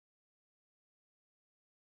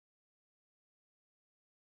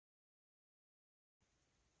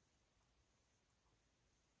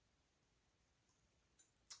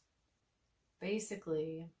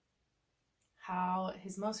basically how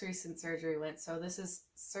his most recent surgery went. So this is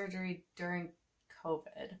surgery during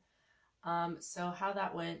COVID. So how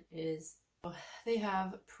that went is they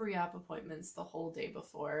have pre-op appointments the whole day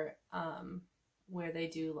before, where they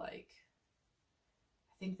do like,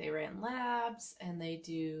 I think they ran labs and they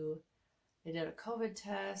did a COVID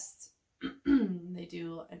test. They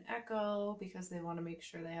do an echo because they want to make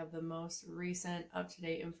sure they have the most recent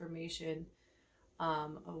up-to-date information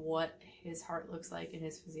of what his heart looks like and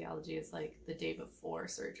his physiology is like the day before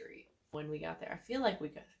surgery. When we got there, I feel like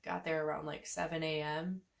we got there around like 7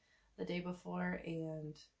 a.m. the day before,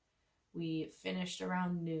 and we finished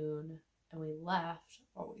around noon and we left,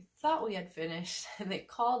 or we thought we had finished, and they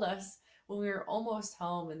called us when we were almost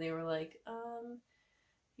home and they were like,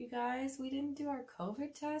 you guys, we didn't do our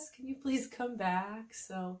COVID test. Can you please come back?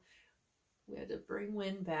 So we had to bring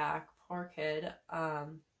Wynn back. Poor kid.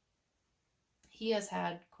 He has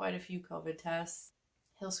had quite a few COVID tests.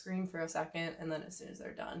 He'll scream for a second, and then as soon as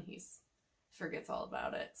they're done, he forgets all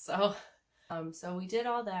about it. So we did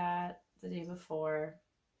all that the day before,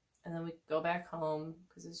 and then we go back home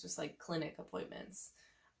because it's just like clinic appointments.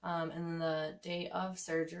 And then the day of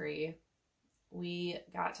surgery, we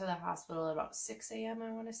got to the hospital at about 6 a.m.,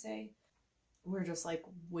 I want to say. We're just like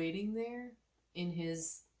waiting there in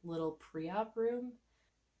his little pre-op room,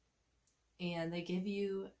 and they give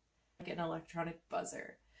you like an electronic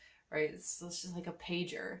buzzer, right? It's just like a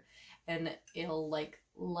pager, and it'll like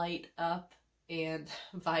light up and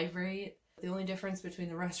vibrate. The only difference between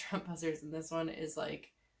the restaurant buzzers and this one is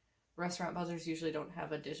like restaurant buzzers usually don't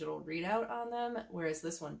have a digital readout on them, whereas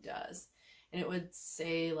this one does. And it would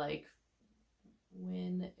say like,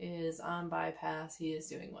 Wynn is on bypass, he is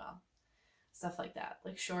doing well. Stuff like that.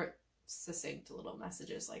 Like short, succinct little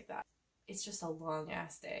messages like that. It's just a long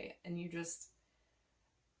ass day, and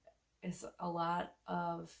it's a lot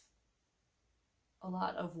of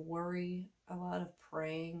worry, a lot of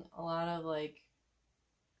praying, a lot of like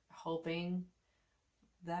hoping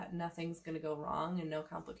that nothing's gonna go wrong and no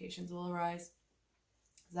complications will arise.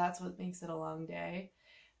 That's what makes it a long day,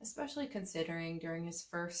 especially considering during his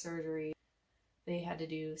first surgery they had to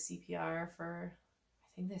do CPR for, I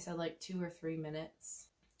think they said like 2 or 3 minutes.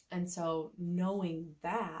 And so knowing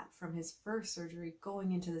that from his first surgery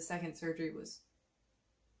going into the second surgery was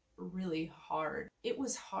really hard. It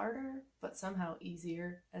was harder, but somehow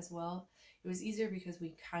easier as well. It was easier because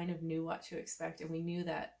we kind of knew what to expect, and we knew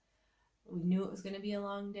it was going to be a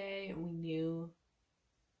long day, and we knew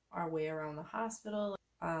our way around the hospital.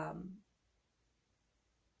 If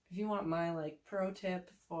you want my like pro tip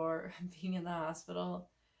for being in the hospital,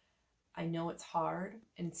 I know it's hard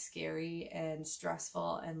and scary and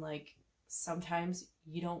stressful, and like sometimes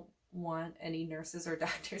you don't want any nurses or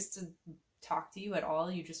doctors to talk to you at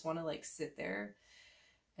all. You just want to like sit there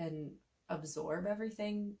and absorb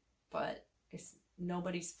everything, but it's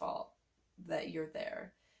nobody's fault that you're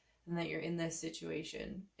there and that you're in this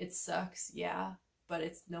situation. It sucks, yeah, but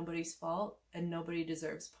it's nobody's fault, and nobody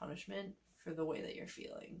deserves punishment for the way that you're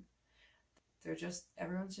feeling.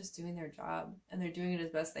 Everyone's just doing their job, and they're doing it as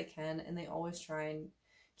best they can, and they always try and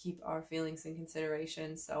keep our feelings in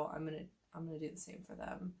consideration. So I'm gonna do the same for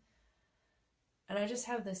them. And I just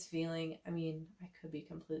have this feeling, I mean, I could be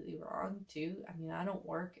completely wrong too. I mean, I don't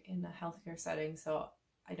work in a healthcare setting, so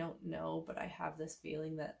I don't know, but I have this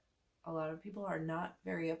feeling that a lot of people are not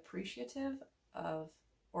very appreciative of,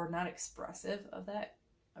 or not expressive of that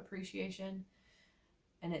appreciation.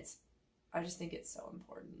 And I just think it's so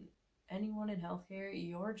important. Anyone in healthcare,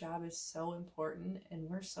 your job is so important, and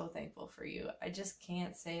we're so thankful for you. I just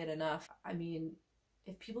can't say it enough. I mean,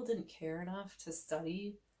 if people didn't care enough to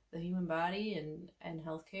study the human body and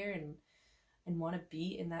healthcare and want to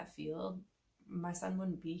be in that field, my son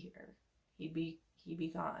wouldn't be here. He'd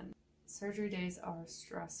be gone. Surgery days are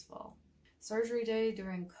stressful. Surgery day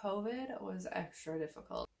during COVID was extra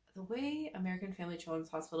difficult. The way American Family Children's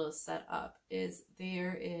Hospital is set up is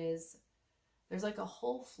there's like a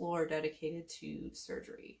whole floor dedicated to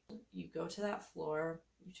surgery. You go to that floor,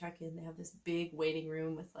 you check in, they have this big waiting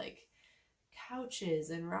room with like couches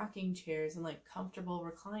and rocking chairs and like comfortable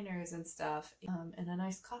recliners and stuff, and a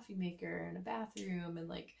nice coffee maker and a bathroom, and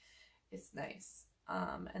like it's nice.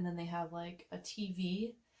 And then they have like a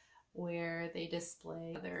TV where they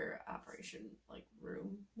display their operation like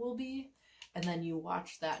room will be, and then you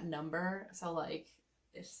watch that number. So like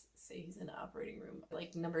if say he's in an operating room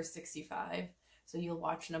like number 65, so you'll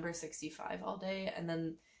watch number 65 all day, and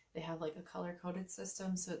then they have like a color coded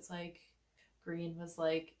system, so it's like green was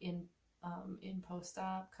like in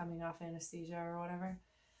post-op coming off anesthesia or whatever.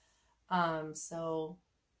 So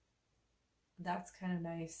that's kind of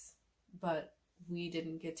nice. But we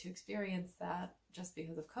didn't get to experience that just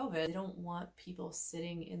because of COVID. They don't want people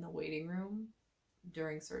sitting in the waiting room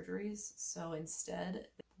during surgeries. So instead,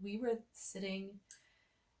 we were sitting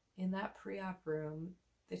in that pre-op room.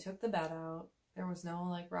 They took the bed out. There was no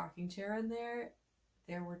like rocking chair in there.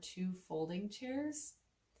 There were 2 folding chairs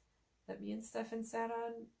that me and Stefan sat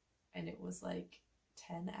on, and it was like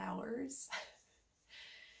 10 hours.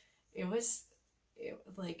 It was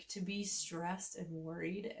like to be stressed and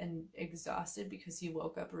worried and exhausted because you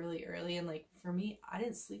woke up really early. And like for me, I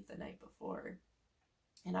didn't sleep the night before.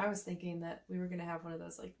 And I was thinking that we were going to have one of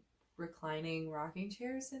those like reclining rocking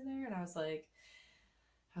chairs in there. And I was like,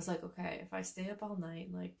 okay, if I stay up all night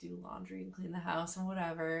and like do laundry and clean the house and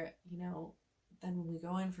whatever, you know, then when we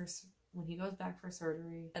go in when he goes back for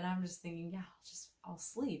surgery, and I'm just thinking, yeah, I'll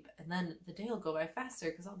sleep. And then the day will go by faster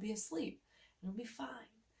because I'll be asleep and it'll be fine.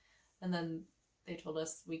 And then they told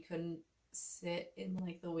us we couldn't sit in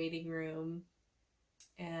like the waiting room,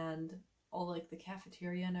 and all like the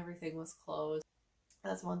cafeteria and everything was closed.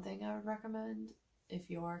 That's one thing I would recommend. If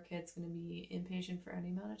your kid's going to be inpatient for any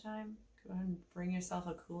amount of time, go ahead and bring yourself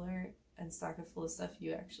a cooler and stock it full of stuff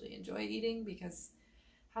you actually enjoy eating, because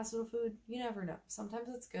hospital food, you never know. Sometimes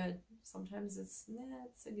it's good, sometimes it's not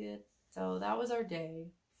so good. So that was our day.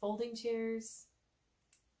 Folding chairs.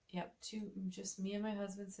 Yep, just me and my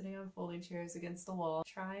husband sitting on folding chairs against the wall.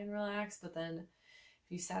 Try and relax, but then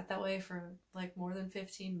if you sat that way for like more than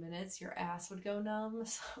 15 minutes, your ass would go numb.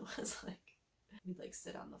 So it was like, we'd like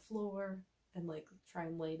sit on the floor and like try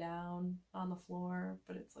and lay down on the floor,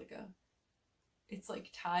 but it's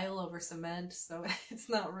like tile over cement, so it's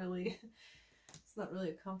not really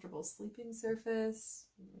a comfortable sleeping surface.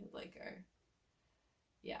 Like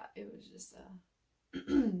it was just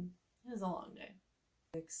it was a long day.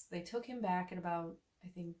 They took him back at about, I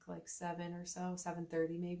think, like 7 or so,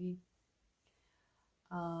 7:30 maybe.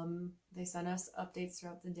 They sent us updates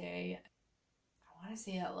throughout the day. I want to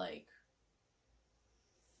say at like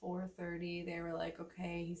 4:30, they were like,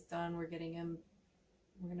 okay, he's done. We're going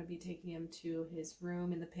to be taking him to his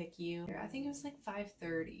room in the PICU. I think it was like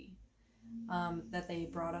 5:30 that they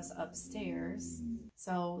brought us upstairs.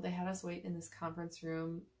 So they had us wait in this conference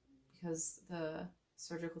room because the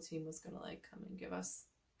surgical team was gonna like come and give us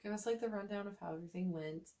like the rundown of how everything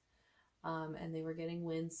went, and they were getting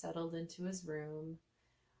Wynn settled into his room.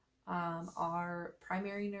 Our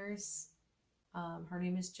primary nurse, her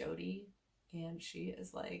name is Jody, and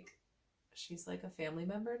she's like a family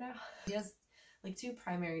member now. He has like 2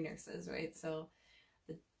 primary nurses, right? So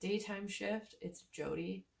the daytime shift, it's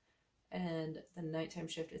Jody, and the nighttime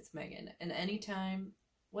shift, it's Megan. And anytime,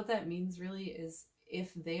 what that means really is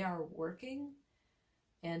if they are working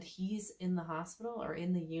and he's in the hospital or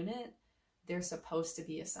in the unit, they're supposed to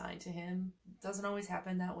be assigned to him. It doesn't always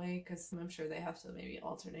happen that way because I'm sure they have to maybe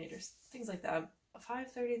alternate or things like that. At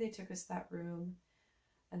 5:30, they took us to that room,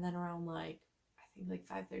 and then around like, I think like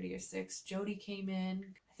 5:30 or 6, Jody came in.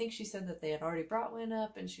 I think she said that they had already brought Wynn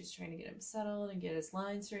up and she's trying to get him settled and get his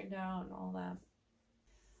line straightened out and all that.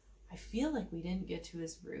 I feel like we didn't get to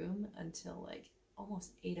his room until like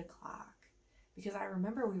almost 8 o'clock. Because I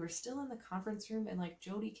remember we were still in the conference room and like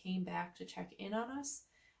Jody came back to check in on us,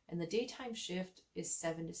 and the daytime shift is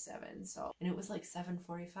 7 to 7. So, and it was like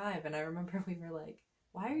 7:45, and I remember we were like,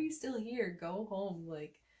 why are you still here? Go home.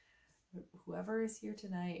 Like, whoever is here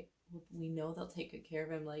tonight, we know they'll take good care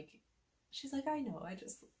of him. Like, she's like, I know,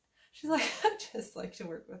 she's like, I just like to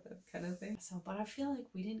work with him kind of thing. So, but I feel like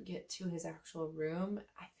we didn't get to his actual room.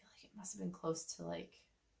 I feel like it must have been close to like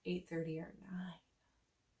 8:30 or 9.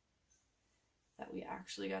 That we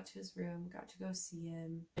actually got to his room, got to go see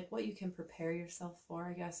him. Like what you can prepare yourself for,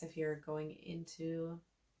 I guess, if you're going into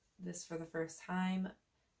this for the first time.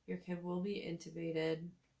 Your kid will be intubated,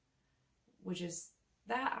 which is,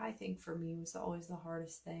 that I think for me was always the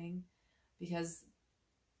hardest thing, because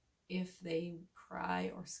if they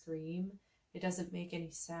cry or scream, it doesn't make any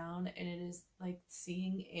sound, and it is like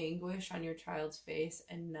seeing anguish on your child's face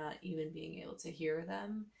and not even being able to hear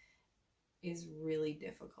them is really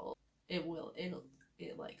difficult. It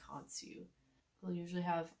like haunts you. We'll usually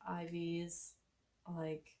have IVs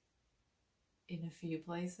like in a few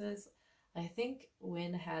places. I think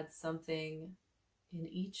Wynn had something in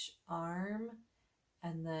each arm,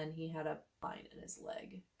 and then he had a line in his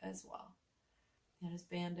leg as well. He had his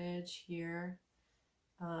bandage here.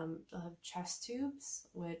 They'll have chest tubes,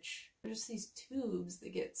 which are just these tubes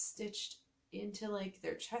that get stitched into like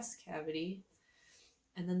their chest cavity,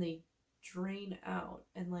 and then they drain out.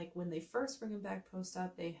 And like when they first bring him back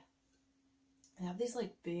post-op, they have these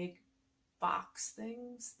like big box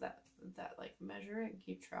things that like measure it and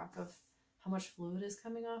keep track of how much fluid is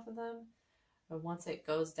coming off of them. But once it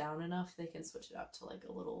goes down enough, they can switch it up to like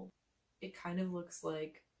a little, it kind of looks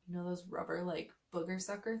like, you know, those rubber like booger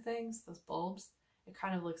sucker things, those bulbs. It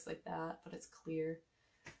kind of looks like that, but it's clear.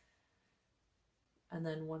 And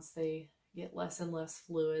then once they get less and less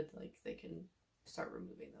fluid, like they can start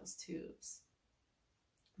removing those tubes.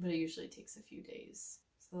 But it usually takes a few days.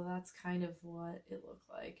 So that's kind of what it looked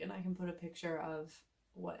like. And I can put a picture of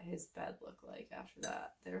what his bed looked like after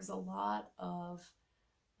that. There's a lot of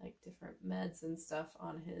like different meds and stuff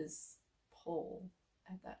on his pole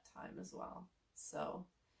at that time as well. So,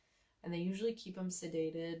 and they usually keep him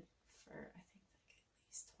sedated for, I think, like at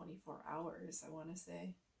least 24 hours, I want to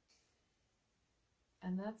say.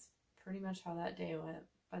 And that's pretty much how that day went.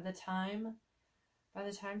 By the time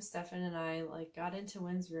Stefan and I like got into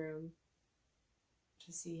Wynn's room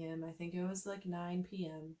to see him, I think it was like 9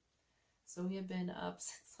 p.m. So we had been up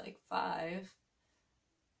since like 5.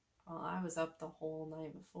 Well, I was up the whole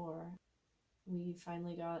night before. We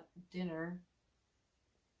finally got dinner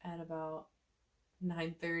at about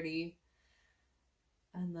 9:30.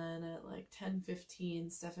 And then at like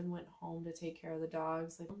 10:15, Stefan went home to take care of the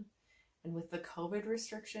dogs. And with the COVID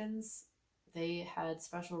restrictions, they had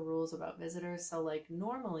special rules about visitors. So like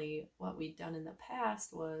normally what we'd done in the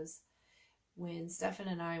past was when Stefan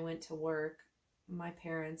and I went to work, my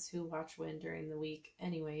parents who watch Wynn during the week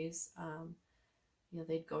anyways, you know,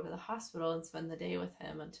 they'd go to the hospital and spend the day with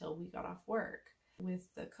him until we got off work. With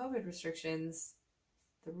the COVID restrictions,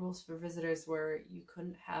 the rules for visitors were you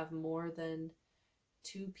couldn't have more than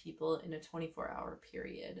 2 people in a 24-hour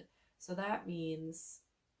period. So that means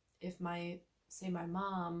if say my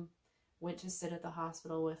mom went to sit at the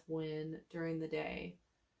hospital with Wynn during the day,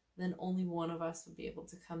 then only one of us would be able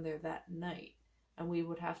to come there that night. And we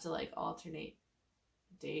would have to like alternate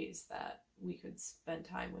days that we could spend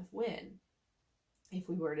time with Wynn if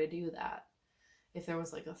we were to do that. If there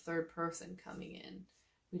was like a third person coming in,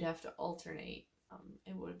 we'd have to alternate.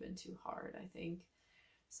 It would have been too hard, I think.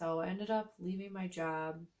 So I ended up leaving my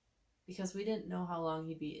job because we didn't know how long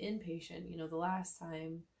he'd be inpatient. You know, the last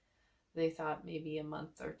time they thought maybe a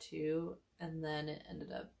month or 2, and then it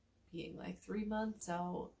ended up being like 3 months.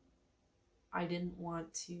 So I didn't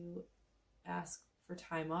want to ask for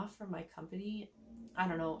time off from my company. I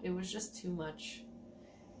don't know, it was just too much.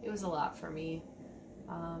 It was a lot for me.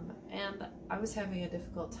 And I was having a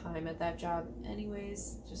difficult time at that job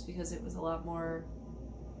anyways, just because it was a lot more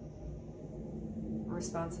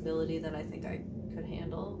responsibility than I think I could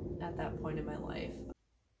handle at that point in my life.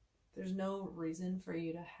 There's no reason for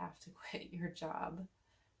you to have to quit your job,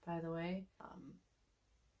 by the way.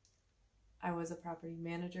 I was a property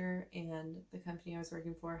manager, and the company I was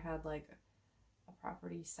working for had like a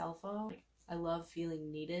property cell phone. I love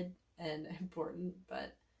feeling needed and important,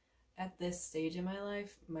 but at this stage in my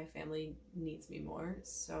life, my family needs me more.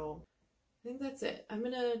 So I think that's it. I'm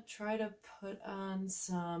gonna try to put on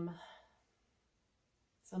some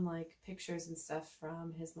like pictures and stuff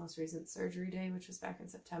from his most recent surgery day, which was back in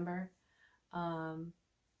September,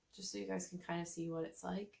 just so you guys can kind of see what it's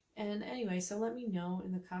like. And anyway, so let me know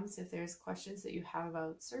in the comments if there's questions that you have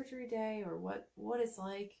about surgery day or what it's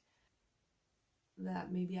like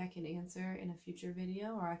that maybe I can answer in a future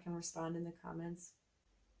video, or I can respond in the comments.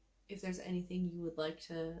 If there's anything you would like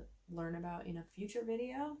to learn about in a future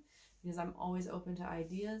video, because I'm always open to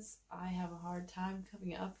ideas. I have a hard time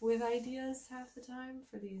coming up with ideas half the time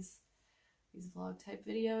for these vlog type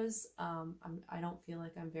videos. I don't feel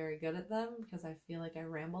like I'm very good at them because I feel like I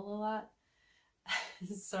ramble a lot.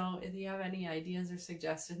 So if you have any ideas or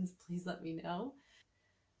suggestions, please let me know.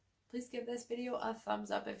 Please give this video a thumbs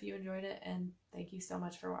up if you enjoyed it, and thank you so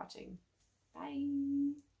much for watching.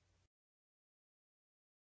 Bye!